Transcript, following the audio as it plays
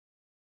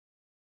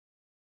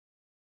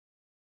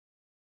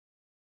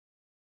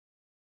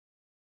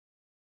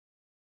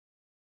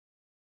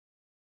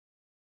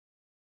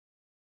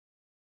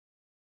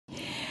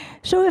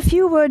So a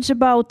few words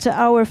about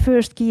our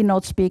first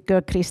keynote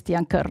speaker,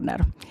 Christian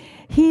Körner.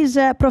 He's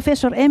a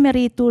Professor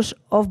Emeritus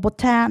of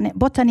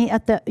Botany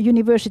at the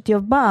University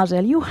of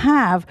Basel. You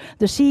have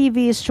the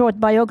CVs,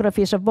 short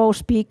biographies of both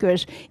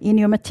speakers in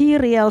your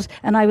materials,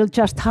 and I will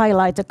just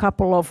highlight a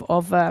couple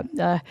of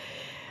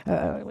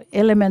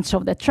elements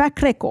of the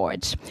track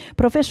records.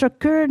 Professor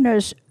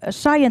Körner's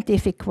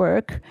scientific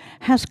work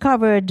has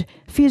covered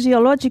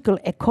physiological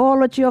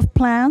ecology of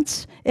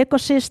plants,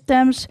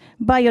 ecosystems,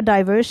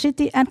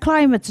 biodiversity, and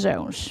climate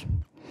zones.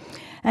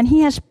 And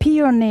he has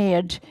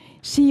pioneered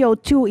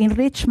CO2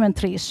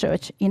 enrichment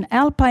research in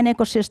alpine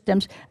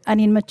ecosystems and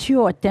in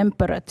mature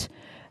temperate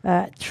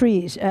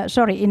trees.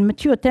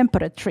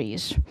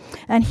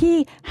 And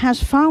he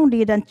has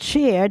founded and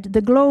chaired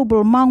the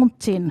Global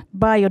Mountain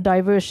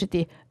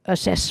Biodiversity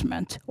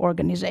Assessment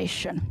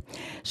Organization.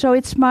 So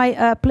it's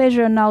my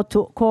pleasure now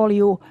to call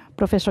you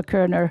Professor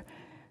Körner.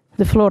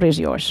 The floor is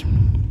yours.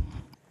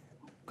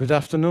 Good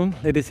afternoon,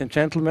 ladies and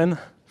gentlemen.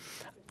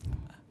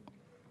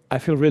 I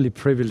feel really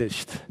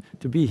privileged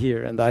to be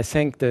here, and I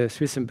thank the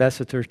Swiss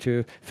ambassador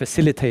to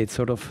facilitate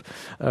sort of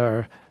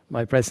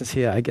my presence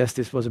here. I guess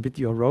this was a bit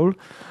your role.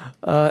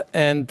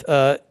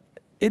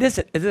 It is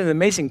an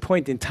amazing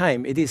point in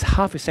time. It is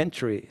half a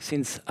century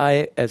since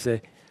I, as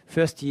a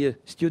first-year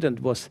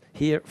student, was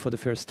here for the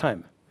first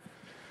time.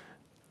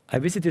 I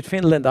visited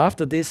Finland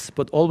after this,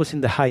 but always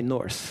in the high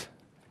north,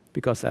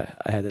 because I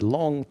had a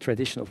long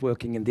tradition of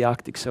working in the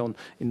Arctic zone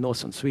in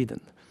northern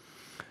Sweden.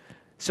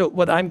 So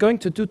what I'm going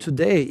to do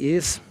today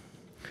is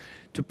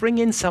to bring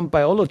in some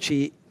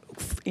biology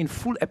in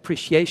full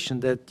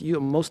appreciation that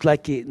you're most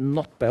likely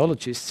not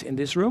biologists in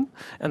this room,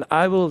 and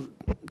I will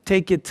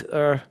take it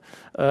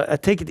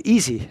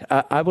easy.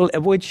 I will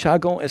avoid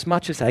jargon as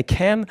much as I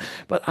can,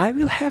 but I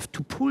will have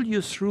to pull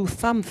you through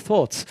some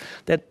thoughts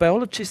that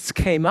biologists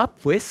came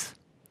up with,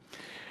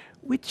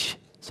 which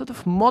sort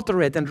of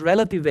moderate and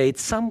relativate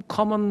some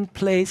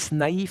commonplace,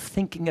 naive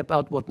thinking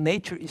about what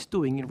nature is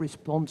doing in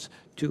response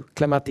to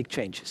climatic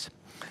changes.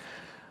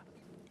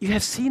 You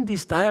have seen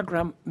this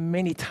diagram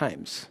many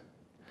times,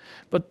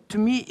 but to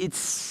me it's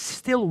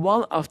still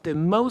one of the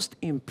most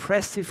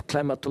impressive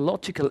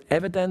climatological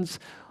evidence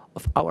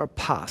of our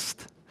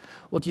past.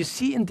 What you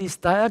see in this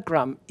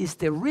diagram is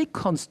the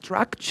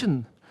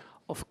reconstruction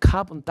of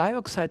carbon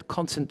dioxide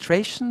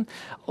concentration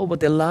over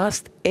the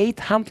last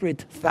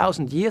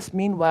 800,000 years.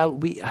 Meanwhile,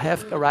 we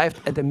have arrived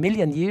at 1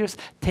 million years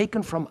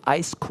taken from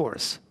ice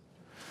cores,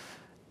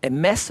 a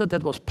method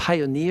that was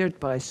pioneered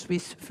by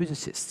Swiss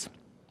physicists.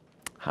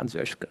 Hans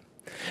Oeschger.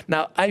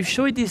 Now, I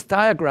show you this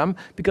diagram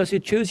because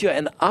it shows you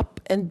an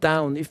up and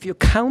down. If you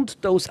count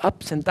those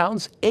ups and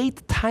downs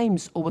 8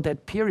 times over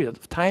that period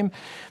of time,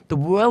 the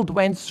world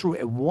went through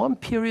a warm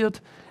period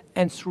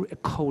and through a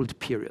cold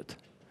period.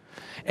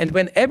 And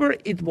whenever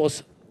it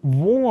was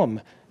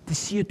warm, the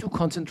CO2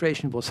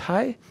 concentration was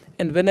high,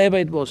 and whenever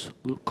it was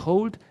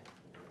cold,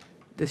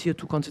 the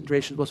CO2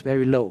 concentration was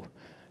very low.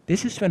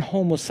 This is when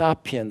Homo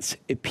sapiens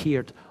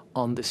appeared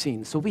on the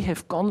scene. So we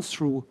have gone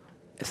through,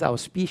 as our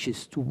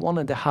species, to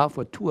 1.5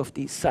 or 2 of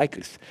these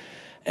cycles.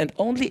 And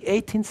only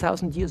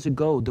 18,000 years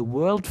ago, the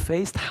world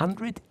faced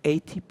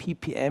 180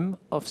 ppm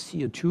of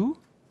CO2,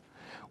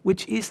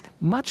 which is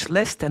much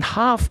less than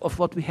half of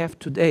what we have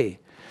today.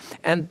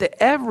 And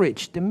the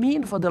average, the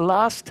mean for the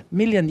last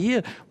million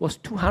years was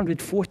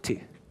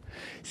 240.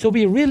 So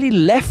we really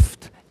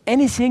left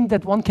anything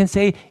that one can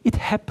say it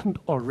happened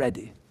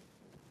already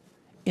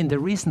in the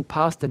recent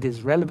past that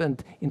is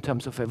relevant in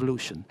terms of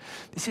evolution.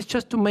 This is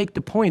just to make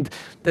the point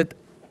that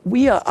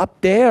we are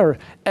up there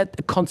at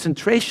a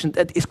concentration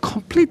that is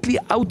completely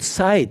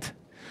outside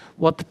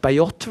what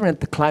Biotter and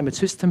the climate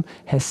system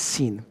has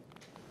seen.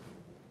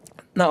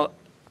 Now,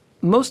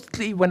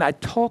 mostly when I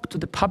talk to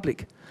the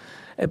public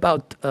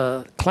about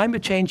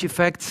climate change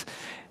effects,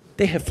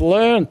 they have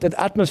learned that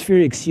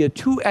atmospheric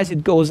CO2, as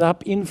it goes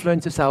up,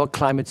 influences our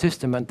climate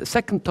system. And the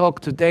second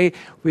talk today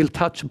will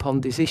touch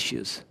upon these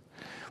issues.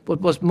 But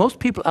what most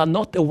people are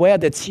not aware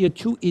that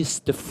CO2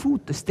 is the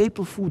food, the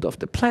staple food of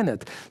the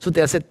planet. So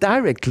there's a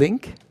direct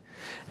link.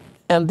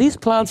 And these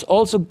plants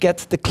also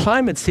get the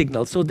climate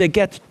signal. So they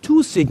get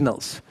 2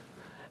 signals.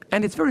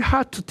 And it's very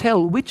hard to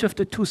tell which of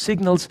the 2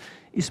 signals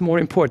is more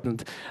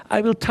important.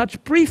 I will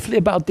touch briefly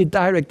about the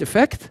direct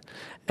effect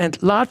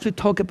and largely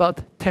talk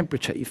about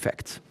temperature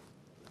effects.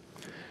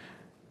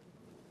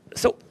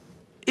 So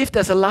if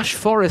there's a lush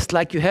forest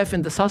like you have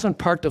in the southern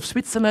part of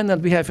Switzerland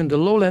and we have in the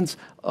lowlands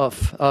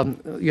of,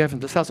 you have in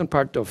the southern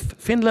part of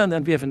Finland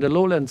and we have in the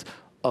lowlands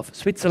of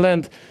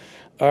Switzerland,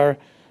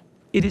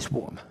 it is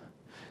warm.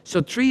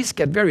 So trees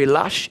get very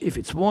lush if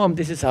it's warm.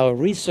 This is our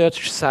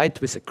research site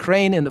with a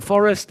crane in the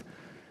forest.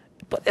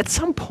 But at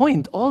some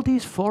point, all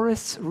these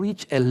forests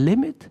reach a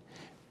limit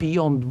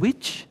beyond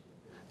which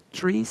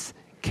trees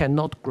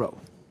cannot grow.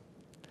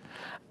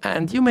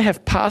 And you may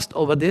have passed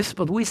over this,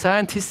 but we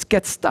scientists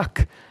get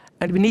stuck.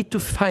 And we need to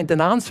find an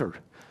answer.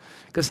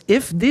 Because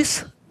if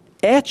this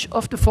edge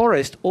of the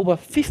forest over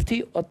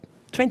 50 or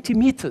 20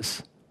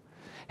 meters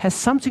has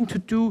something to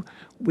do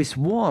with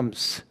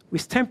warmth,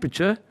 with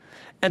temperature,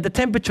 and the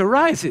temperature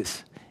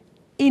rises,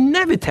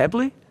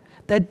 inevitably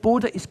that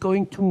border is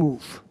going to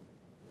move.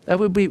 That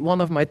will be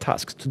one of my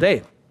tasks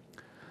today.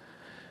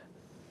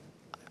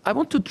 I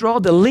want to draw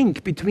the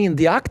link between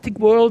the Arctic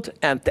world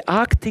and the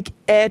Arctic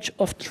edge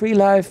of tree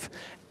life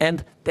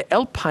and the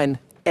alpine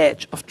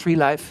edge of tree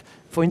life,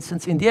 for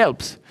instance, in the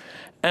Alps.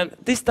 And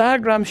this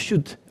diagram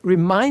should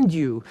remind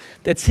you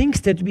that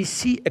things that we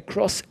see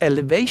across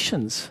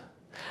elevations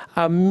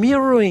are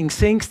mirroring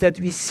things that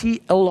we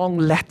see along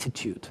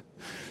latitude.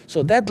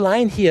 So that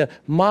line here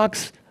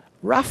marks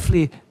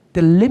roughly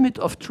the limit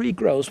of tree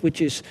growth,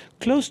 which is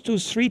close to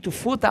 3,000 to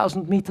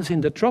 4,000 meters in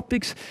the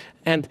tropics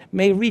and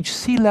may reach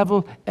sea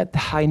level at the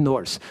high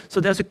north. So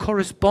there's a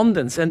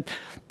correspondence, and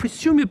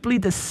presumably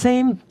the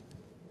same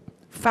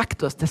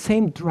factors, the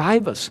same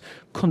drivers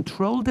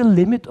control the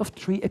limit of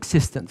tree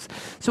existence.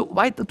 So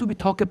why do we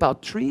talk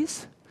about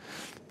trees?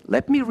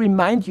 Let me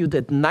remind you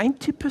that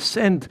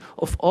 90%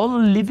 of all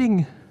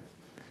living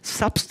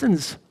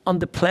substance on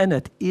the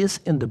planet is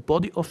in the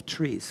body of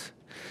trees.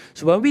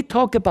 So when we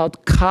talk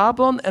about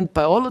carbon and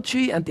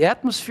biology and the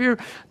atmosphere,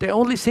 the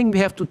only thing we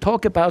have to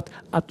talk about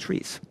are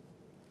trees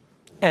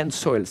and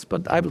soils,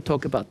 but I will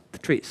talk about the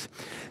trees.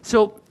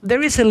 So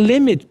there is a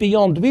limit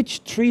beyond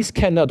which trees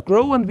cannot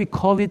grow, and we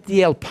call it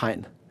the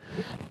alpine.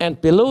 And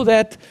below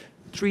that,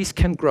 trees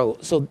can grow.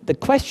 So the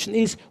question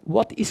is,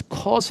 what is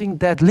causing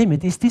that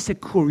limit? Is this a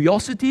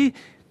curiosity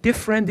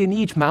different in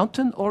each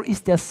mountain, or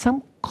is there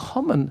some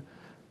common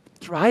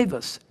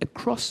drivers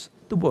across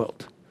the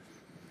world?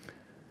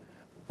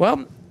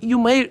 Well, you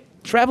may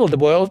travel the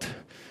world.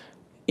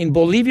 In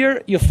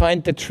Bolivia, you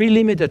find the tree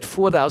limit at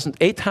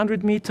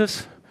 4,800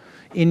 meters.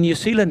 In New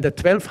Zealand at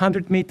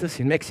 1,200 meters.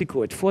 In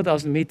Mexico at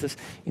 4,000 meters.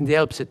 In the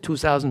Alps at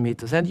 2,000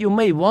 meters. And you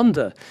may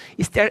wonder,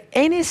 is there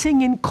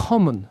anything in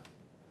common?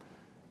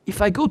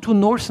 If I go to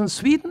northern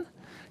Sweden,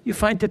 you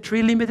find the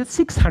tree limit at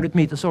 600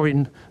 meters, or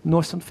in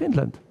northern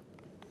Finland.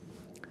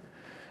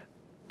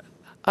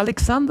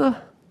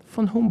 Alexander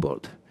von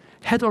Humboldt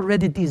had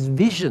already this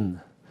vision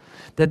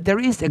that there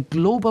is a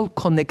global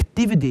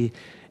connectivity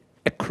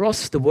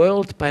across the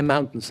world by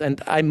mountains.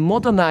 And I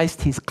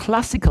modernized his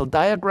classical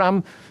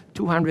diagram,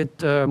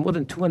 more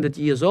than 200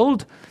 years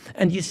old.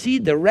 And you see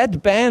the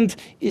red band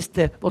is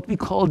what we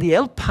call the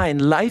alpine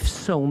life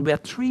zone, where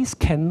trees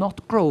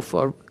cannot grow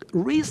for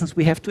reasons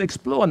we have to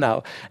explore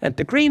now. And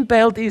the green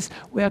belt is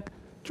where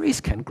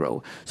trees can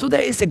grow. So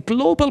there is a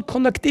global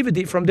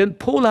connectivity from the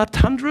polar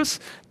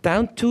tundras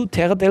down to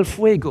Terra del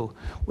Fuego,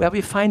 where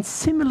we find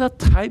similar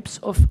types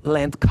of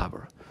land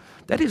cover.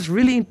 That is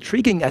really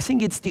intriguing. I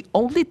think it's the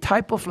only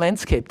type of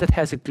landscape that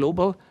has a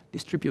global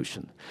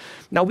distribution.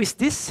 Now, with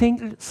this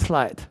single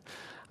slide,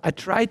 I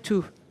try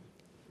to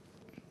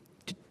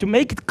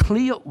make it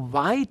clear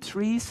why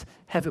trees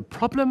have a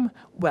problem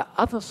where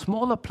other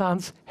smaller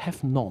plants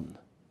have none.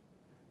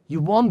 You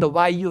wonder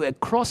why you,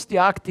 across the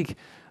Arctic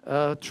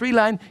tree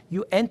line,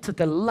 you enter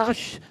the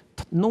lush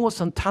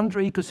northern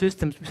tundra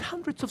ecosystems with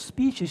hundreds of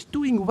species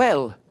doing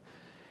well.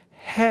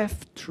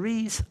 Have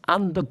trees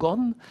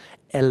undergone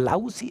a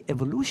lousy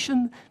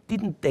evolution?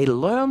 Didn't they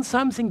learn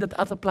something that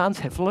other plants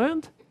have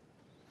learned?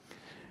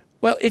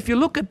 Well, if you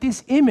look at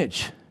this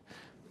image,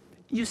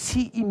 you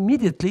see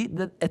immediately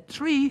that a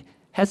tree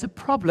has a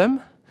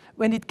problem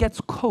when it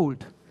gets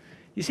cold.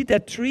 You see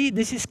that tree,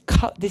 this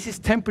is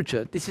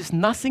temperature. This is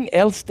nothing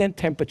else than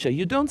temperature.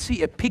 You don't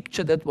see a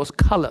picture that was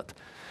colored.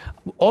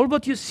 All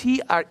what you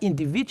see are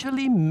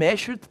individually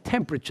measured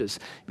temperatures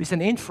with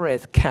an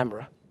infrared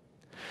camera.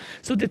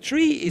 So the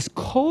tree is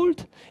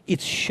cold,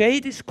 its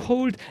shade is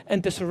cold,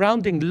 and the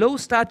surrounding low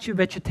stature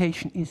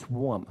vegetation is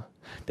warm.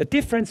 The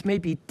difference may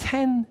be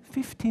 10,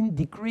 15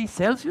 degrees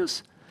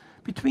Celsius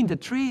between the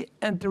tree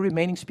and the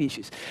remaining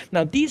species.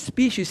 Now, these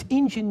species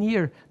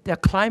engineer their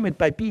climate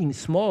by being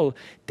small.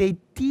 They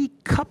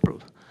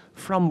decouple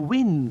from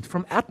wind,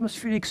 from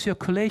atmospheric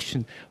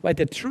circulation, while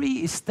the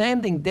tree is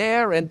standing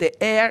there and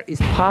the air is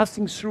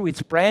passing through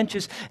its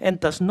branches and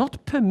does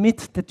not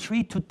permit the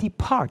tree to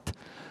depart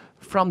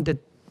from the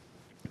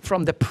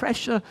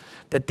pressure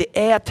that the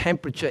air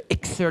temperature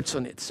exerts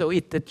on it. So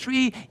the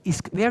tree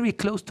is very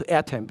close to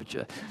air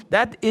temperature.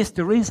 That is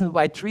the reason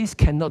why trees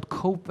cannot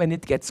cope when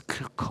it gets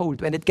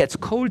cold. When it gets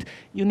cold,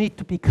 you need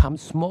to become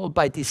small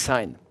by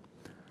design.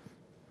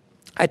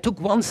 I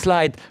took one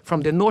slide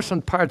from the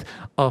northern part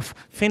of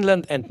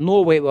Finland and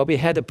Norway, where we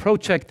had a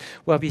project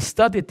where we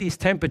studied these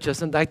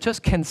temperatures, and I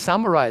just can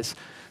summarize.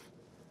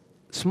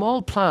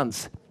 Small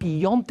plants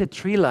beyond the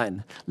tree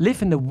line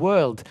live in a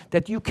world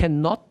that you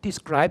cannot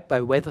describe by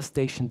weather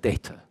station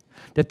data.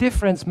 The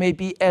difference may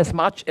be as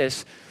much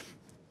as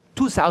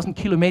 2,000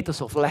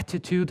 kilometers of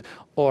latitude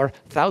or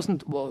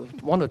 1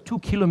 or 2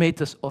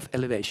 kilometers of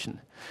elevation.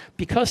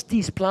 Because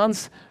these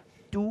plants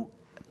do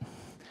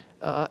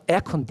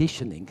air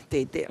conditioning.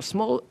 They are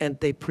small and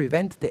they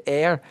prevent the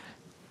air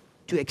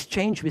to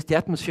exchange with the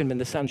atmosphere. When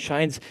the sun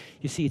shines,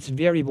 you see it's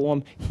very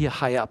warm here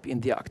high up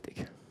in the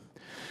Arctic.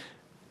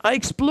 I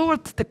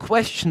explored the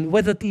question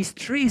whether these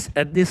trees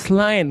at this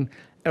line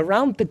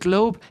around the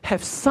globe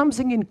have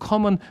something in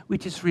common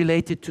which is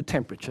related to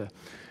temperature.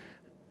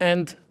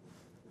 And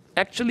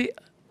actually,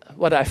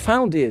 what I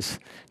found is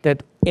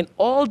that in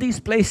all these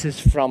places,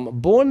 from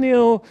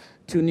Borneo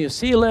to New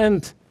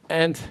Zealand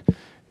and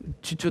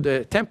to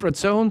the temperate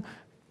zone,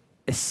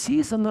 a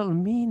seasonal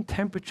mean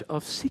temperature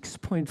of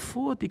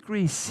 6.4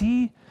 degrees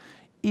C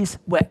is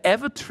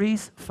wherever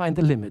trees find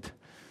a limit,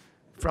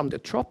 from the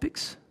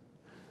tropics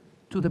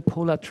to the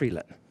polar tree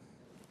line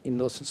in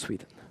northern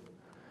Sweden.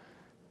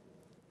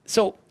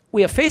 So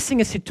we are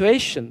facing a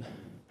situation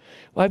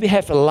where we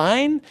have a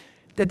line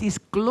that is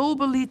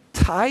globally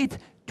tied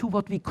to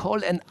what we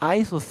call an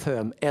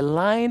isotherm, a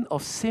line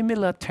of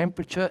similar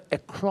temperature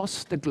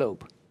across the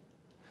globe.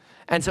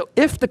 And so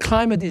if the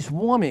climate is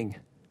warming,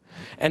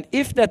 and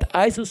if that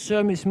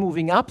isotherm is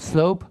moving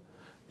upslope,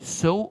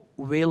 so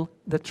will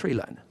the tree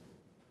line.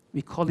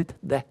 We call it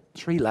the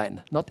tree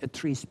line, not a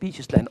tree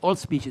species line. All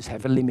species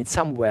have a limit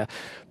somewhere,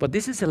 but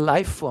this is a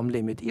life form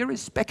limit,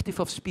 irrespective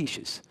of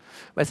species.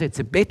 Whether it's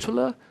a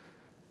betula,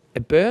 a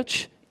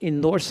birch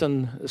in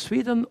northern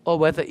Sweden, or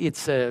whether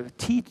it's a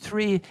tea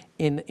tree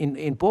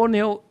in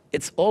Borneo,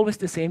 it's always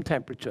the same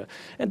temperature.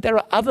 And there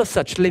are other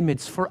such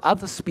limits for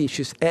other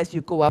species as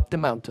you go up the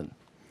mountain.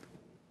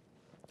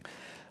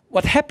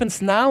 What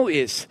happens now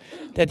is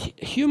that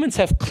humans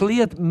have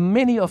cleared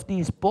many of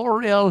these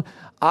boreal,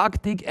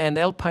 Arctic and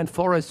alpine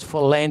forests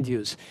for land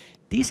use.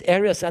 These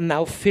areas are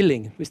now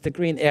filling with the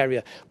green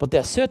area, but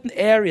there are certain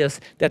areas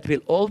that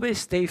will always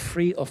stay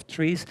free of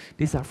trees.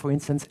 These are, for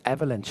instance,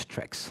 avalanche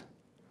tracks.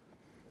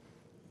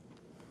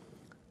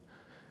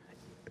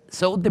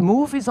 So the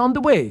move is on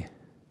the way.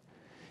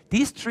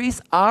 These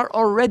trees are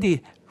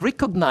already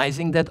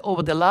recognizing that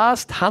over the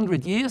last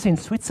 100 years in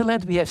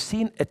Switzerland, we have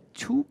seen a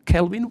 2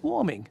 Kelvin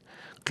warming.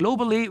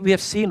 Globally, we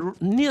have seen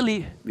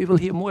nearly, we will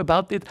hear more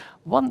about it,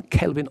 1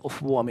 Kelvin of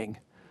warming.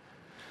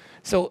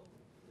 So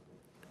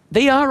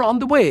they are on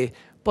the way,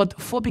 but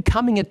for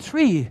becoming a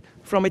tree,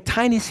 from a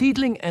tiny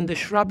seedling and a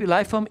shrubby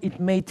life form, it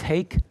may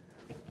take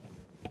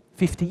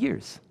 50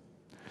 years.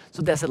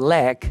 So there's a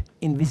lag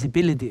in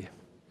visibility.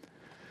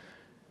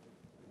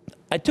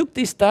 I took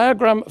this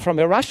diagram from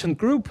a Russian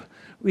group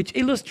which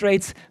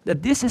illustrates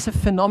that this is a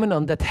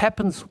phenomenon that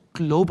happens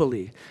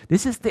globally.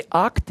 This is the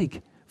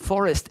Arctic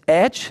forest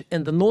edge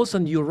in the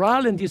northern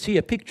Ural, and you see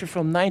a picture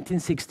from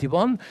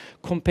 1961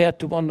 compared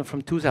to one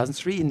from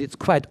 2003, and it's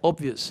quite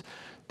obvious.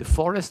 The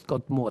forest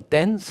got more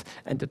dense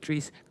and the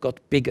trees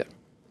got bigger.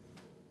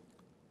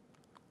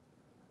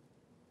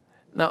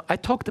 Now, I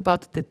talked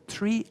about the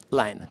tree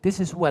line. This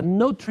is where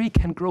no tree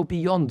can grow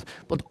beyond,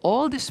 but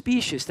all the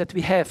species that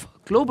we have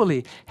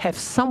globally have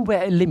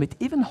somewhere a limit,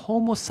 even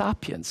Homo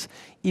sapiens.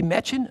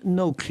 Imagine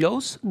no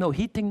clothes, no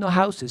heating, no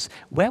houses.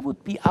 Where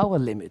would be our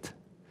limit?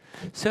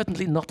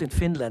 Certainly not in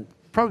Finland,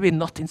 probably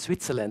not in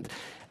Switzerland.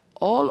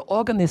 All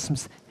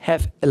organisms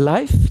have a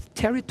life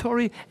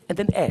territory and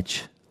an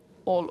edge.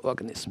 All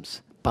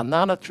organisms.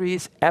 Banana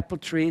trees, apple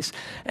trees.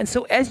 And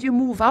so as you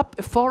move up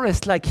a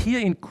forest, like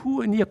here in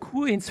Chur, near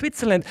Chur in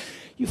Switzerland,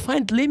 you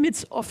find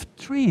limits of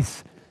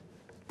trees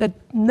that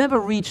never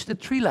reach the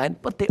tree line,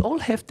 but they all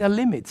have their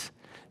limits.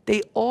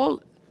 They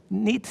all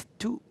need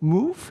to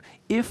move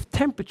if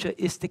temperature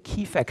is the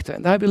key factor,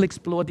 and I will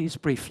explore these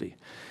briefly.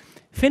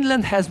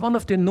 Finland has one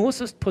of the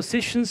northest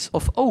positions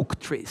of oak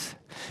trees.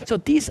 So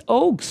these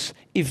oaks,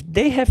 if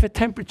they have a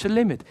temperature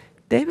limit,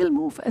 they will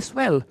move as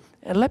well.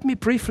 And let me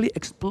briefly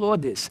explore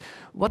this.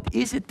 What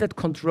is it that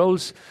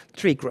controls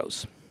tree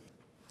growth?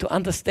 To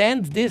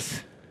understand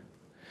this,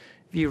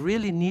 we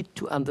really need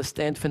to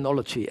understand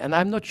phenology. And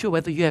I'm not sure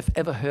whether you have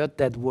ever heard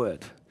that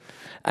word.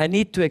 I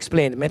need to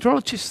explain.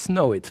 Meteorologists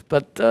know it,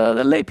 but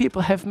the lay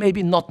people have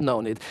maybe not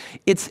known it.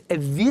 It's a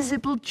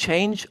visible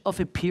change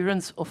of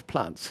appearance of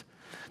plants.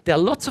 There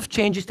are lots of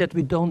changes that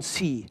we don't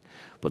see,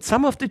 but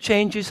some of the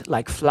changes,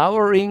 like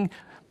flowering,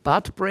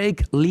 bud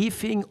break,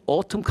 leafing,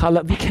 autumn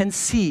color, we can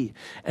see.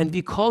 And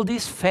we call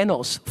this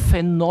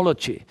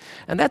phenology.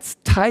 And that's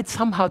tied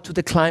somehow to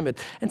the climate.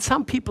 And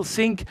some people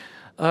think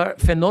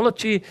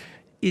phenology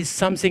is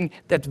something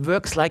that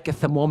works like a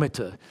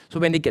thermometer. So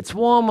when it gets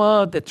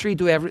warmer, the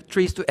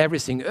trees do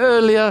everything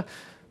earlier.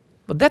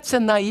 But that's a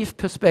naive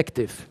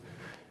perspective,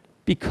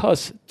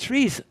 because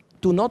trees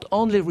do not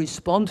only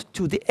respond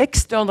to the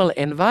external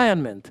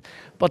environment,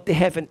 but they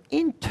have an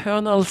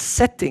internal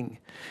setting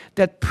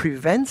that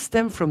prevents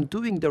them from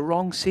doing the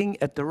wrong thing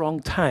at the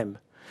wrong time.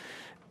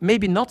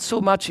 Maybe not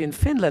so much in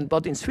Finland,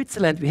 but in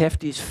Switzerland we have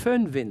these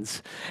föhn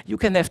winds. You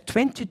can have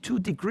 22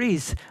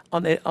 degrees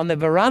on a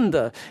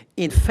veranda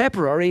in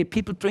February,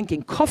 people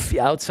drinking coffee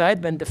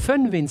outside when the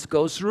föhn winds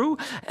go through,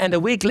 and a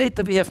week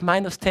later we have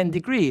minus 10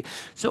 degrees.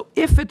 So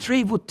if a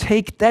tree would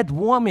take that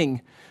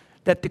warming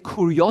that the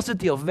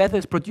curiosity of weather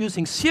is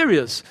producing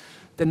serious,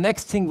 the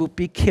next thing would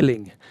be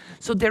killing.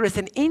 So there is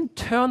an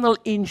internal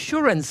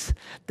insurance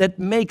that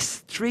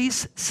makes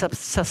trees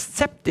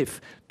susceptible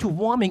to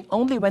warming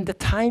only when the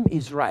time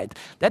is right.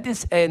 That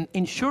is an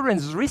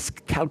insurance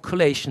risk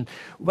calculation.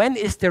 When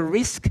is the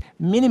risk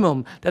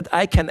minimum that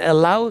I can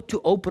allow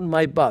to open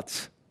my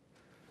buds?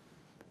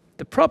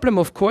 The problem,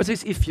 of course,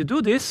 is if you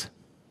do this,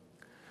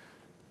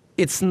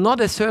 it's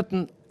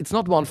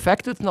not one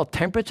factor, it's not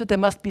temperature, there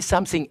must be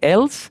something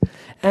else,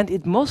 and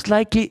it most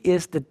likely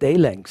is the day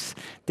length.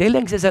 Day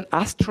length is an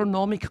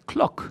astronomical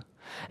clock,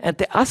 and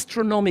the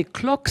astronomical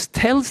clocks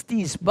tells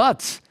these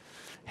buds,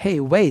 hey,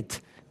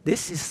 wait,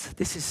 this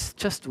is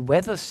just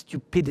weather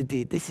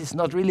stupidity. This is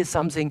not really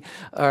something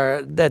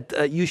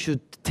that you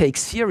should take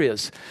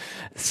serious.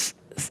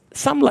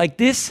 Some like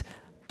this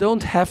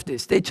don't have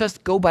this. They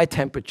just go by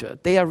temperature.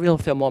 They are real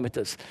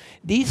thermometers.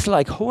 These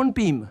like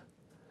hornbeam,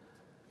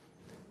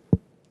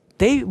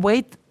 they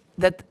wait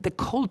that the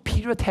cold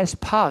period has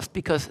passed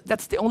because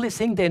that's the only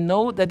thing they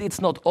know, that it's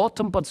not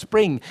autumn but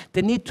spring.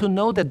 They need to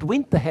know that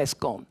winter has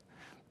gone.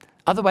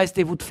 Otherwise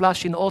they would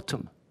flush in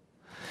autumn.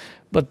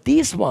 But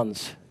these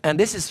ones, and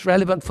this is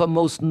relevant for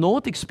most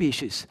Nordic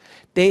species,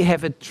 they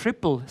have a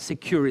triple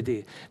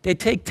security. They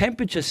take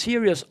temperature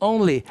serious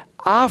only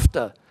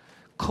after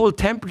cold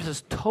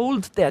temperatures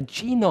told their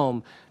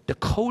genome the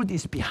cold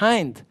is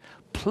behind,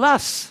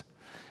 plus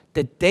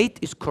the date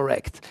is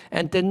correct.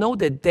 And they know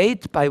the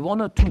date by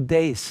 1 or 2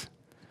 days.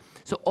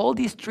 So all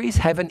these trees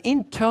have an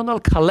internal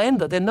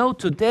calendar. They know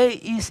today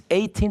is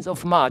 18th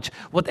of March.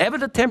 Whatever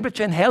the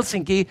temperature in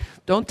Helsinki,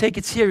 don't take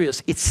it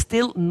serious. It's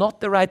still not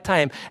the right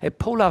time. A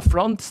polar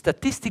front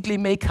statistically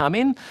may come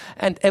in,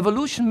 and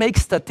evolution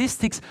makes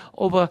statistics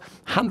over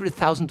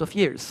 100,000 of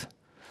years.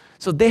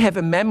 So they have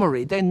a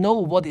memory. They know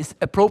what is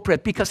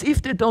appropriate, because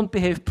if they don't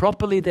behave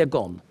properly, they're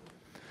gone.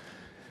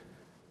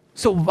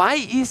 So why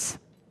is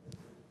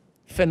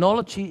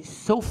phenology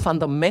so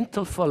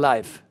fundamental for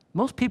life?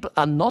 Most people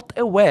are not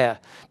aware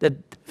that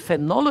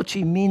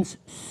phenology means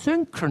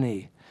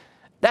synchrony.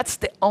 That's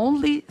the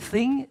only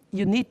thing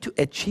you need to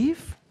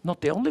achieve,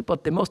 not the only,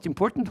 but the most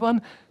important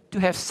one, to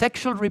have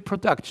sexual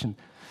reproduction.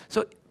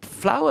 So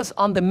flowers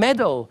on the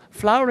meadow,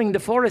 flowering in the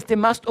forest, they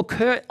must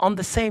occur on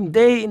the same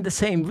day, in the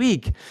same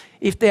week.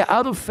 If they're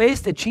out of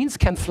phase, the genes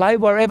can fly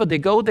wherever they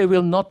go, they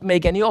will not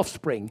make any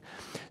offspring.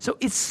 So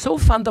it's so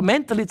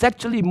fundamental, it's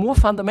actually more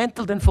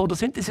fundamental than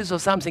photosynthesis or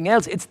something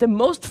else. It's the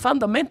most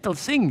fundamental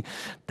thing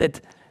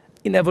that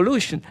in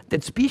evolution,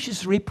 that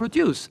species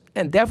reproduce,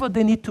 and therefore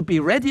they need to be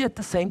ready at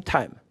the same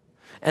time.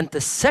 And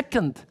the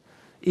second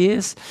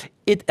is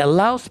it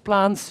allows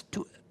plants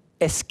to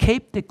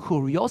escape the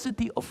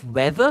curiosity of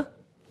weather,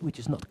 which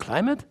is not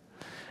climate,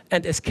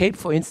 and escape,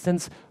 for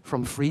instance,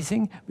 from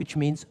freezing, which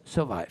means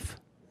survive.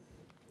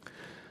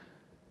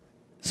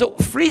 So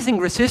freezing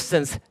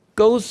resistance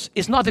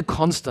is not a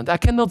constant. I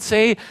cannot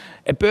say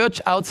a birch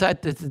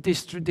outside this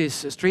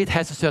street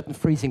has a certain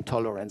freezing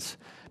tolerance,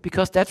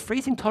 because that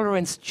freezing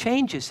tolerance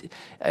changes.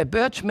 A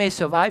birch may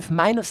survive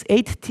minus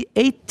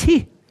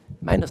 80,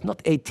 minus not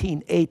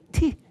 18,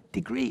 80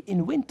 degree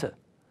in winter.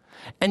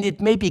 And it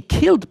may be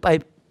killed by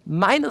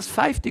minus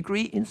 5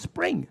 degree in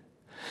spring.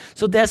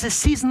 So there's a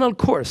seasonal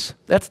course.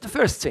 That's the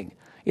first thing.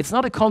 It's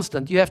not a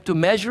constant. You have to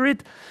measure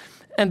it.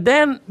 And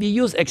then we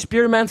use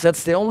experiments.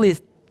 That's the only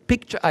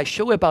picture I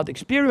show about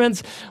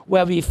experiments,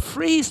 where we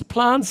freeze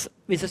plants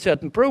with a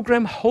certain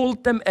program,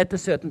 hold them at a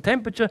certain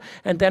temperature,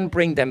 and then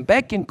bring them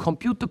back in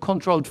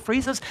computer-controlled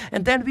freezers,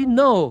 and then we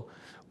know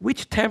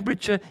which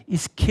temperature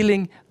is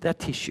killing that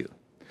tissue.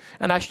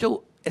 And I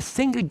show a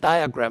single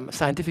diagram, a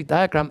scientific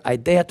diagram. I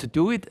dare to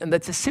do it, and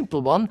that's a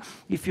simple one.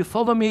 If you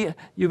follow me,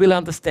 you will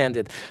understand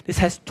it. This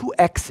has 2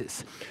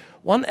 axes.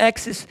 One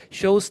axis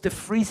shows the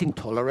freezing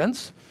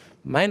tolerance,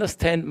 minus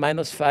 10,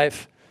 minus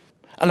 5.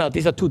 Oh, no,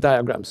 these are 2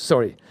 diagrams,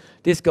 sorry.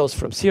 This goes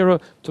from 0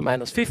 to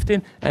minus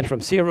 15, and from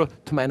 0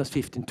 to minus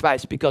 15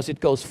 twice, because it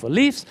goes for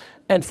leaves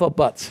and for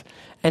buds.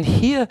 And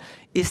here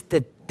is the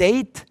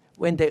date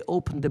when they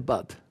open the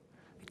bud.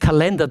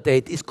 Calendar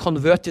date is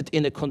converted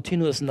in a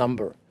continuous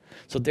number.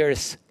 So there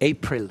is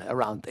April,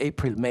 around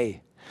April,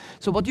 May.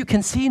 So what you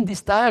can see in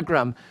this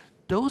diagram,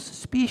 those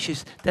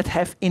species that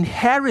have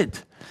inherited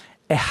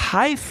a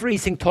high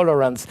freezing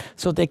tolerance,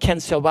 so they can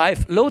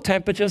survive low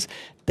temperatures,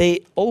 they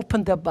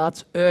open their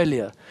buds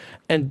earlier.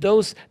 And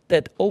those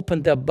that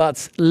open their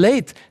buds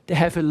late, they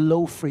have a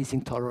low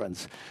freezing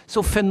tolerance.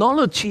 So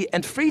phenology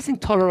and freezing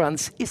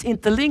tolerance is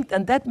interlinked,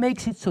 and that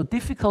makes it so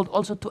difficult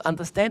also to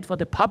understand for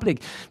the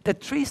public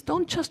that trees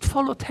don't just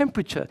follow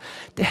temperature.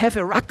 They have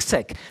a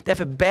rucksack, they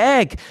have a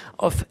bag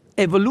of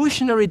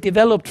evolutionary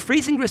developed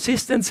freezing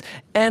resistance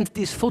and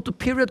this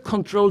photoperiod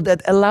control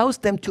that allows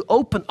them to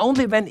open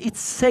only when it's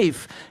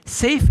safe.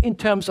 Safe in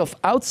terms of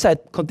outside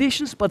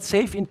conditions, but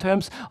safe in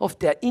terms of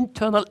their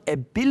internal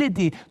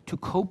ability to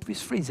cope with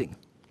freezing.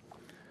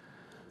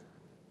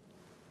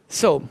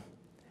 So,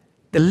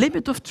 the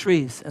limit of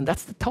trees, and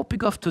that's the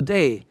topic of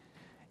today,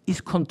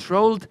 is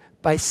controlled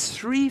by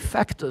 3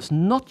 factors,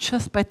 not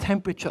just by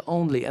temperature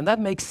only, and that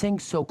makes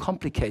things so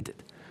complicated.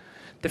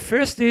 The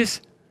first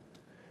is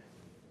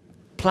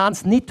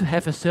plants need to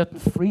have a certain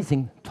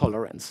freezing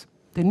tolerance.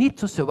 They need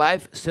to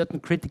survive certain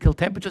critical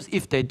temperatures.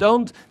 If they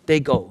don't, they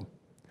go.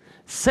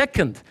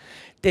 Second,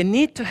 they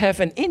need to have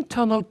an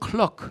internal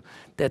clock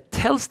that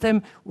tells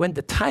them when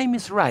the time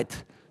is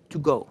right to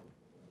go,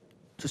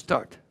 to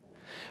start.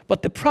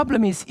 But the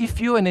problem is,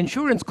 if you're an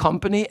insurance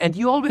company and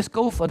you always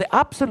go for the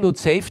absolute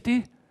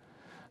safety,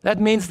 That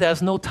means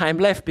there's no time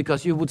left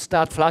because you would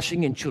start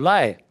flushing in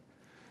July.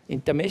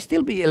 There may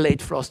still be a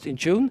late frost in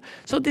June.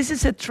 So this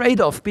is a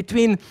trade-off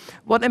between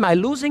what am I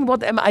losing,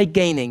 what am I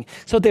gaining.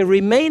 So the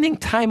remaining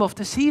time of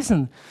the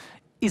season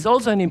is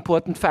also an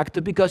important factor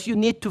because you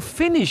need to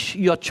finish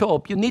your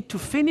job. You need to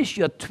finish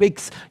your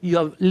twigs,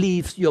 your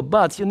leaves, your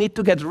buds. You need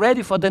to get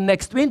ready for the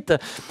next winter.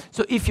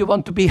 So if you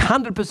want to be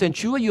 100%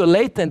 sure, you're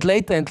later and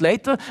later and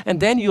later,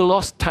 and then you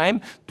lost time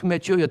to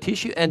mature your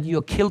tissue and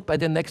you're killed by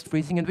the next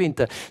freezing in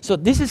winter. So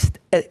this is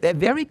a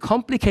very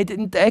complicated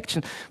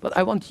interaction, but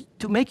I want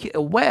to make you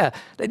aware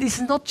that this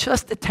is not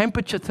just a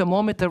temperature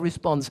thermometer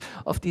response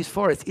of these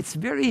forests. It's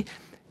very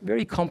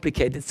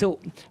complicated. So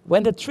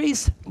when the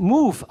trees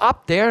move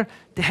up there,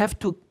 they have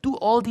to do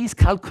all these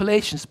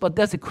calculations. But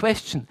there's a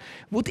question.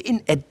 Would,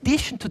 in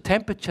addition to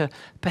temperature,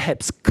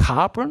 perhaps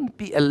carbon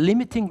be a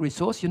limiting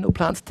resource? You know,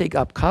 plants take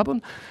up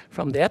carbon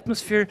from the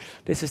atmosphere.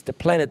 This is the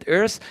planet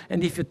Earth.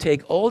 And if you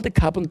take all the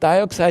carbon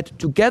dioxide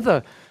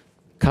together,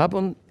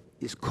 carbon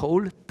is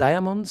coal,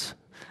 diamonds,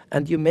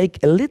 and you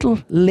make a little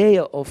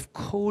layer of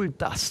coal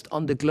dust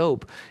on the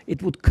globe,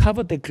 it would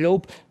cover the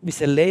globe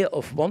with a layer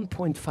of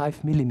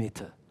 1.5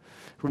 millimeter.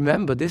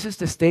 Remember, this is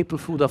the staple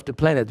food of the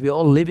planet. We're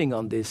all living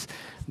on this.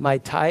 My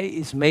Thai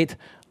is made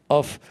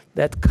of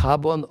that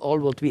carbon. All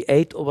what we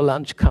ate over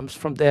lunch comes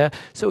from there.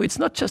 So it's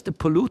not just a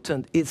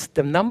pollutant, it's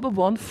the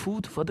 #1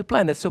 food for the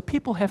planet. So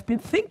people have been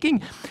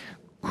thinking,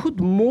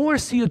 could more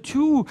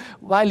CO2,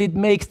 while it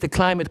makes the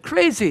climate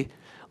crazy,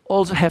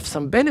 also have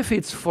some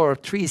benefits for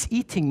trees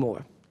eating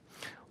more?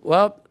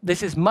 Well,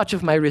 this is much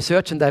of my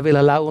research, and I will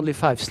allow only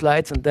 5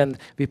 slides, and then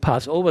we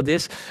pass over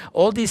this.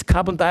 All this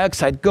carbon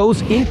dioxide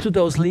goes into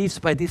those leaves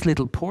by these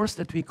little pores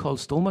that we call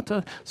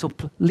stomata. So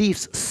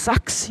leaves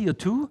suck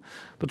CO2,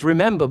 but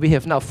remember, we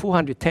have now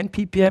 410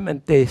 ppm,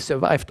 and they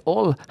survived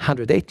all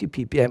 180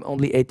 ppm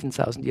only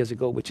 18,000 years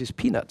ago, which is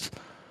peanuts.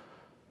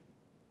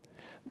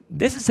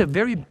 This is a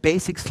very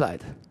basic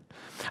slide.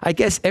 I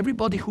guess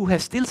everybody who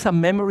has still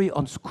some memory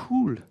on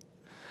school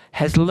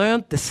has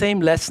learned the same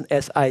lesson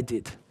as I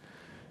did.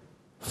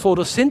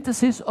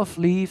 Photosynthesis of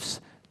leaves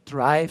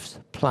drives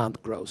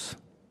plant growth.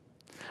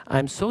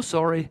 I'm so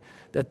sorry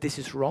that this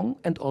is wrong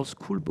and all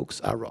school books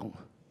are wrong.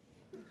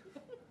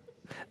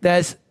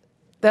 There's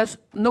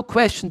no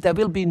question there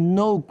will be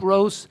no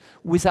growth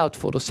without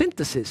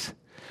photosynthesis.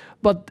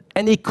 But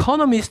an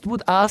economist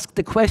would ask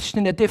the question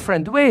in a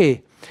different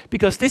way,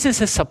 because this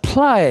is a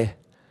supply.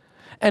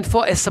 And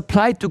for a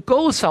supply to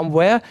go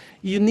somewhere,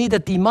 you need a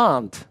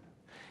demand.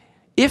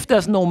 If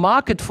there's no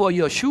market for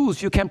your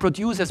shoes, you can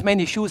produce as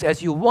many shoes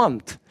as you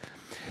want.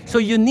 So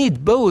you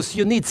need both.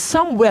 You need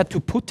somewhere to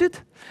put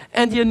it,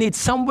 and you need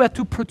somewhere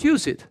to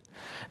produce it.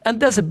 And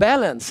there's a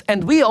balance.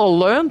 And we all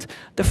learned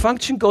the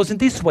function goes in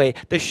this way.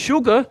 The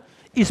sugar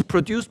is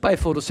produced by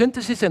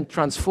photosynthesis and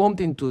transformed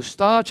into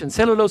starch and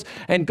cellulose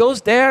and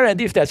goes there, and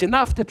if there's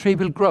enough, the tree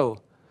will grow.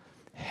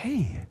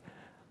 Hey,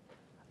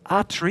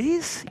 are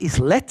trees, is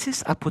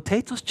lettuce, are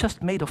potatoes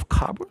just made of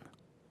carbon?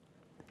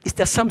 Is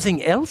there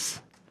something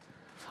else?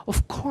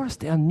 Of course,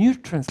 there are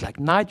nutrients like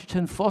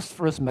nitrogen,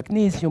 phosphorus,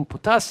 magnesium,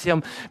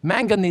 potassium,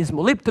 manganese,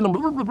 molybdenum.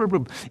 Blah, blah, blah,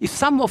 blah. If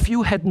some of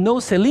you had no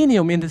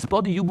selenium in this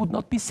body, you would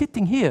not be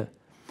sitting here.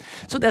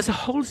 So there's a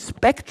whole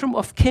spectrum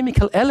of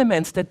chemical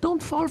elements that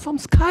don't fall from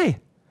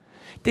sky.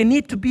 They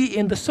need to be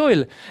in the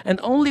soil. And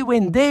only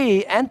when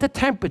they and the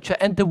temperature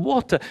and the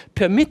water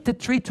permit the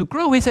tree to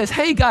grow, he says,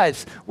 hey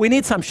guys, we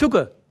need some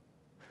sugar.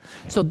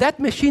 So that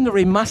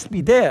machinery must be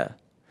there.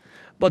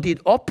 But it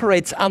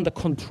operates under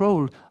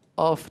control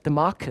of the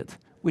market,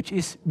 which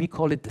is, we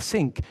call it the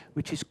sink,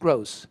 which is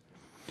growth.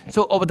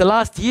 So over the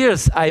last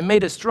years, I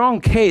made a strong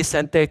case,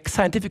 and the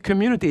scientific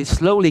community is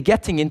slowly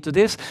getting into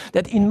this,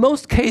 that in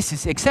most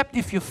cases, except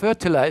if you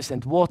fertilize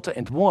and water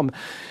and warm,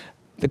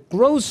 the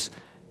growth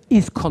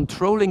is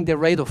controlling the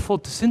rate of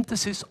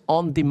photosynthesis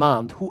on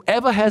demand.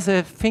 Whoever has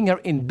a finger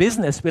in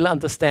business will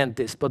understand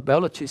this, but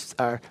biologists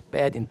are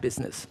bad in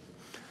business.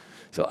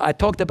 So I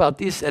talked about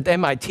this at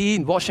MIT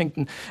in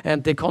Washington,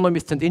 and the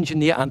economist and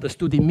engineer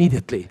understood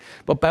immediately.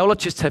 But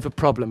biologists have a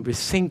problem with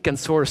sink and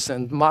source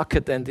and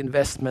market and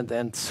investment.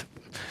 And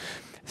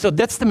so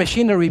that's the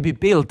machinery we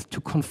built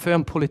to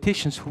confirm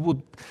politicians who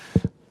would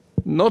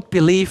not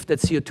believe that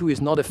CO2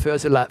 is not a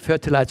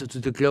fertilizer to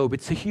the globe.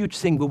 It's a huge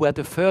thing. We were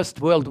the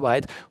first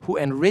worldwide who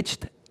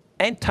enriched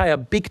entire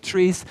big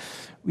trees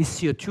with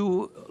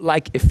CO2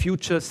 like a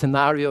future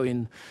scenario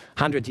in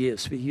 100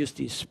 years. We used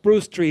these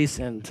spruce trees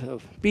and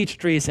beech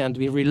trees, and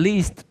we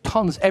released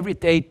tons every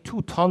day,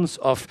 2 tons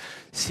of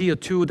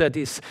CO2 that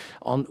is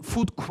on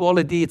food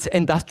quality. It's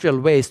industrial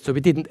waste, so we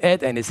didn't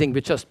add anything.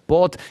 We just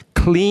bought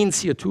clean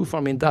CO2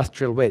 from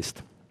industrial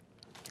waste.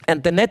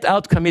 And the net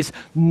outcome is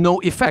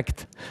no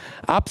effect.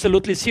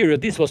 Absolutely zero.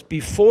 This was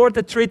before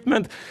the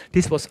treatment,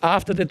 this was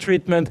after the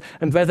treatment,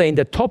 and whether in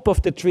the top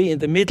of the tree, in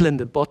the middle, and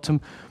the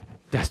bottom,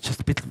 there's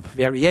just a bit of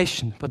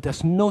variation, but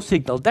there's no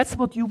signal. That's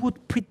what you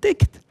would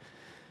predict.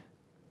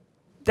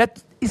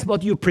 That is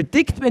what you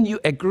predict when you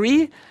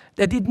agree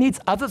that it needs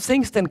other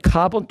things than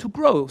carbon to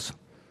grow.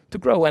 to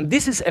grow. And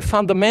this is a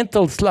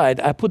fundamental slide.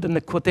 I put in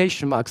a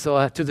quotation mark.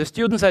 So to the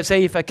students, I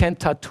say, if I can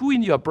tattoo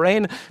in your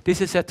brain, this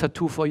is a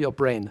tattoo for your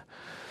brain.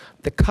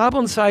 The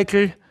carbon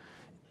cycle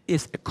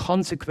is a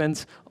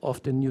consequence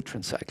of the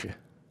nutrient cycle.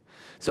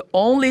 So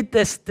only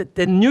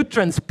the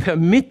nutrients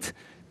permit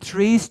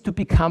trees to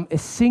become a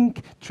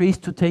sink, trees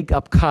to take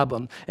up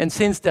carbon. And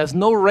since there's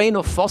no rain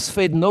of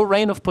phosphate, no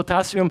rain of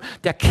potassium,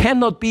 there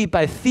cannot be,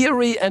 by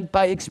theory and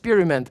by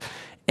experiment,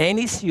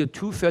 any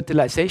CO2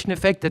 fertilization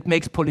effect that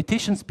makes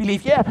politicians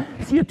believe, yeah,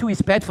 CO2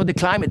 is bad for the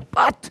climate,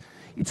 but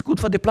it's good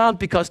for the plant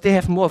because they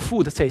have more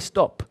food. I say,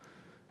 stop.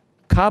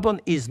 Carbon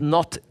is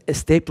not a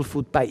staple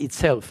food by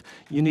itself.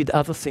 You need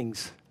other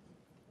things.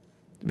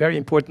 Very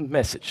important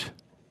message.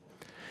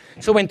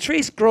 So when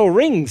trees grow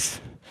rings,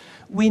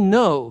 we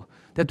know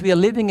that we are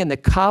living in a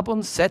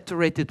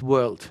carbon-saturated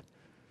world.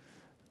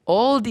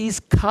 All these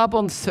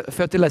carbon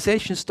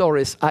fertilization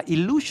stories are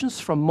illusions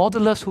from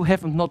modelers who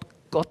have not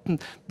gotten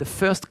the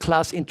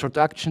first-class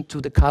introduction to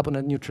the carbon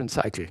and nutrient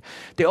cycle.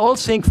 They all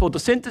think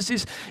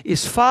photosynthesis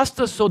is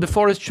faster, so the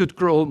forest should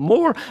grow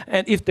more,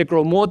 and if they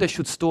grow more, they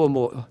should store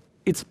more.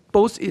 It's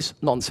both is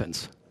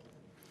nonsense.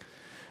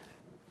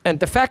 And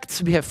the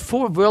facts, we have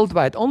 4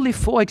 worldwide, only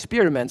 4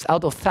 experiments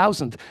out of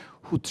 1,000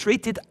 who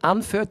treated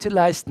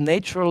unfertilized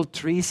natural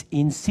trees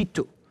in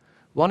situ.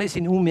 One is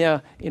in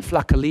Umeå, in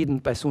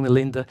Flackarliden by Sune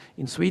Linde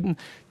in Sweden,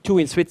 2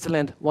 in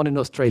Switzerland, 1 in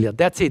Australia.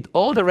 That's it.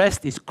 All the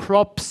rest is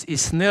crops,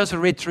 is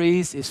nursery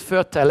trees, is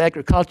fertile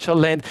agricultural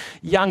land,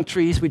 young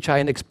trees which are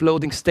in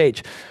exploding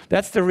stage.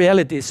 That's the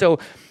reality. So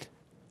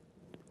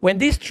when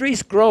these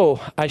trees grow,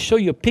 I show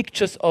you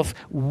pictures of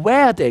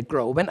where they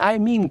grow. When I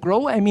mean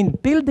grow, I mean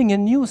building a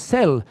new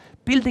cell,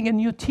 building a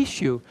new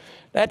tissue.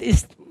 That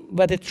is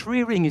where the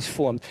tree ring is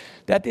formed.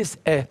 That is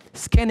a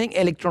scanning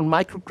electron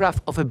micrograph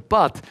of a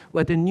bud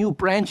where the new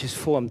branch is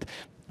formed.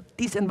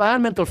 These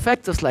environmental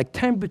factors like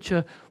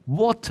temperature,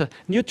 water,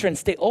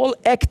 nutrients, they all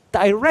act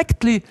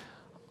directly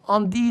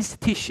on these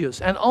tissues.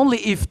 And only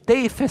if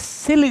they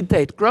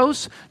facilitate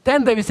growth,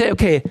 then they will say,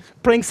 okay,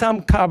 bring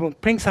some carbon,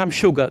 bring some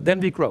sugar, then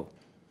we grow.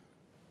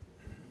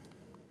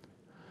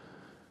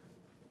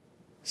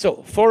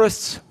 So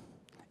forests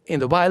in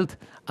the wild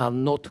are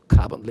not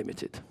carbon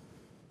limited.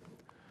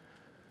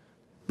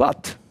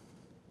 But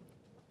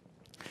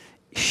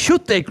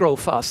should they grow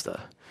faster?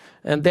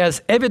 And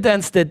there's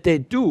evidence that they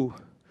do.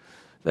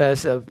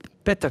 There's a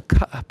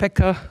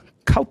Pekka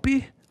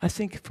Kauppi, I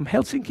think, from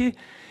Helsinki.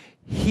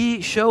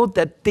 He showed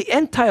that the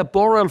entire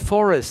boreal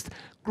forest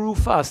grew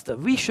faster.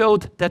 We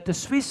showed that the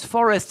Swiss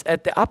forests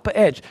at the upper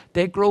edge,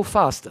 they grow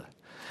faster.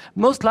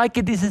 Most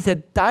likely this is a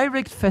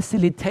direct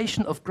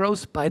facilitation of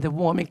growth by the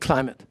warming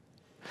climate.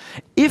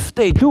 If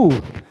they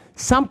do,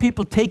 some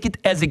people take it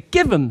as a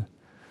given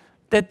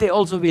that they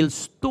also will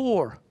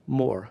store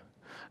more.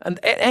 And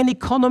an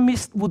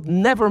economist would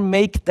never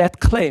make that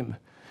claim,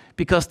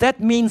 because that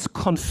means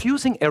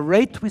confusing a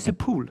rate with a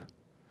pool.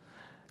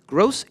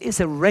 Growth is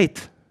a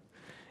rate.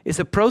 It's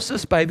a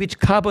process by which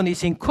carbon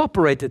is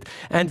incorporated,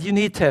 and you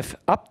need to have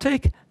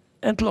uptake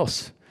and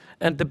loss.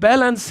 And the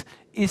balance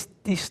is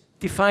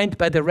defined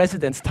by the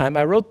residence time.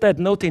 I wrote that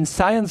note in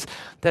Science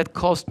that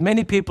caused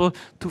many people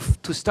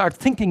to start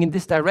thinking in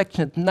this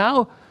direction.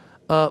 Now,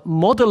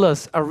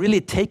 modelers are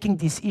really taking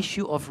this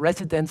issue of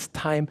residence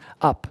time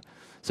up.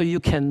 So you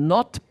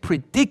cannot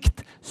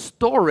predict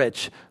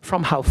storage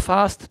from how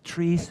fast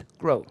trees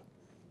grow.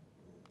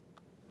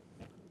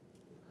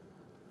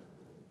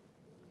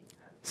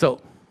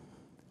 So,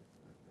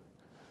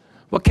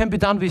 what can be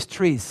done with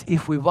trees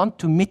if we want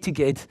to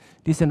mitigate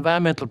these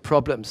environmental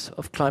problems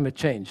of climate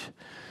change?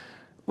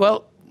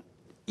 Well,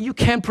 you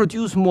can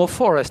produce more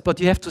forest, but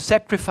you have to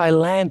sacrifice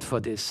land for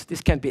this.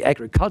 This can be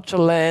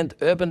agricultural land,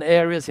 urban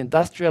areas,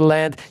 industrial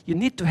land. You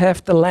need to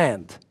have the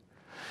land.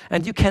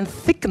 And you can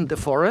thicken the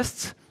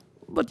forests,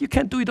 but you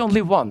can do it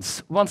only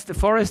once. Once the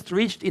forest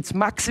reached its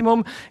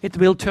maximum, it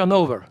will turn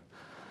over.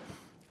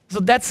 So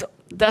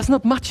there's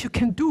not much you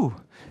can do.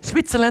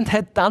 Switzerland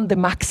had done the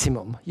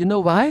maximum. You know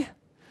why?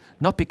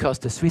 Not because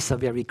the Swiss are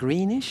very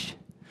greenish,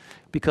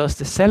 because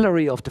the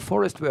salary of the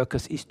forest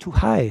workers is too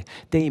high.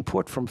 They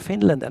import from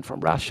Finland and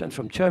from Russia and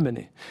from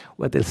Germany,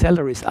 where the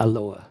salaries are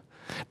lower.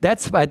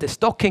 That's why the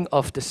stocking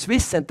of the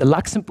Swiss and the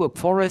Luxembourg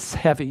forests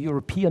have a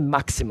European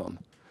maximum.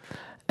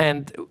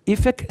 And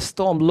if a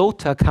storm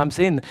Lothar comes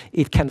in,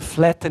 it can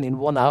flatten in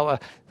 1 hour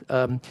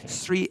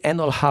 3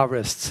 annual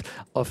harvests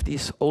of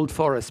these old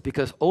forests,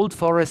 because old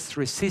forests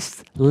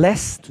resist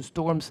less to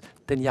storms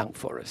than young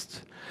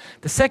forests.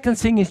 The second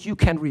thing is you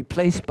can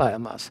replace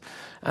biomass.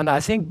 And I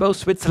think both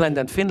Switzerland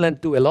and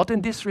Finland do a lot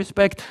in this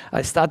respect.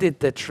 I studied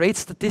the trade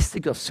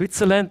statistic of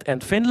Switzerland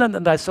and Finland,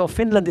 and I saw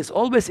Finland is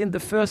always in the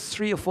first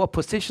 3 or 4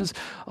 positions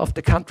of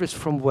the countries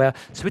from where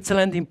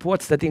Switzerland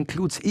imports. That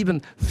includes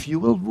even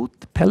fuel wood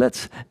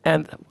pellets,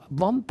 and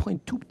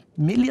 1.2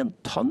 million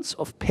tons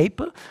of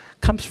paper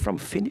comes from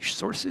Finnish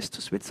sources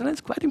to Switzerland.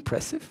 It's quite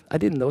impressive. I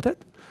didn't know that.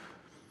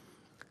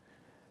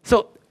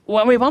 So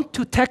when we want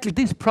to tackle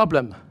this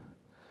problem,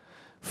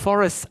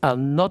 forests are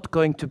not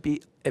going to be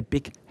a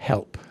big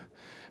help.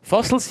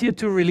 Fossil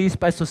CO2 released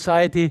by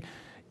society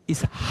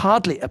is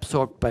hardly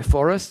absorbed by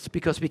forests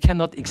because we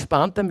cannot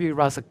expand them, we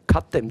rather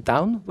cut them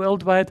down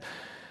worldwide.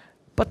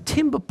 But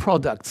timber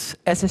products,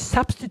 as a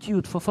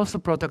substitute for fossil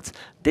products,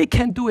 they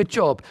can do a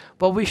job,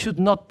 but we should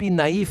not be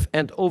naive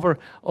and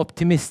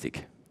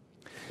over-optimistic.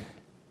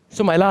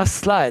 So my last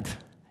slide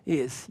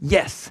is,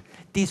 yes,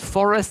 these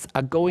forests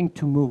are going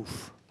to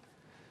move.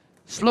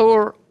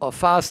 Slower or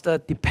faster,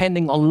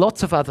 depending on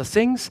lots of other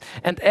things.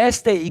 And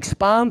as they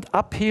expand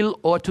uphill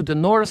or to the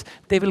north,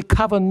 they will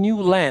cover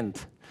new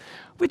land,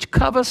 which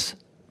covers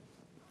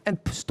and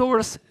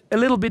stores a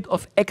little bit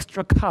of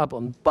extra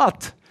carbon.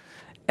 But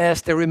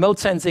as the remote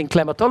sensing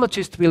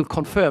climatologist will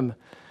confirm,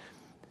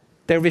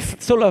 the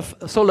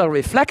solar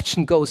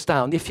reflection goes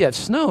down. If you have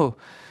snow,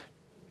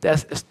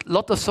 there's a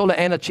lot of solar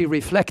energy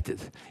reflected.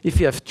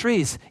 If you have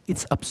trees,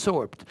 it's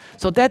absorbed.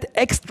 So that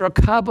extra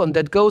carbon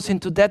that goes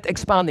into that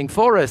expanding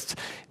forest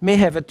may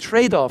have a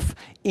trade-off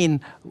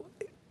in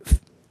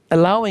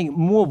allowing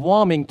more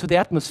warming to the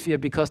atmosphere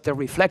because the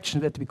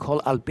reflection that we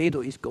call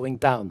albedo is going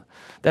down.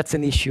 That's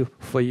an issue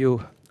for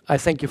you. I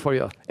thank you for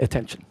your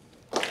attention.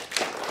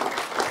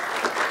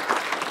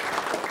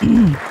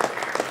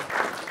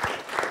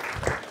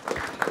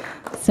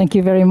 Thank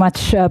you very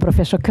much,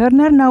 Professor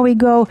Körner. Now we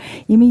go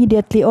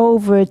immediately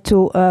over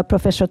to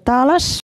Professor Taalas.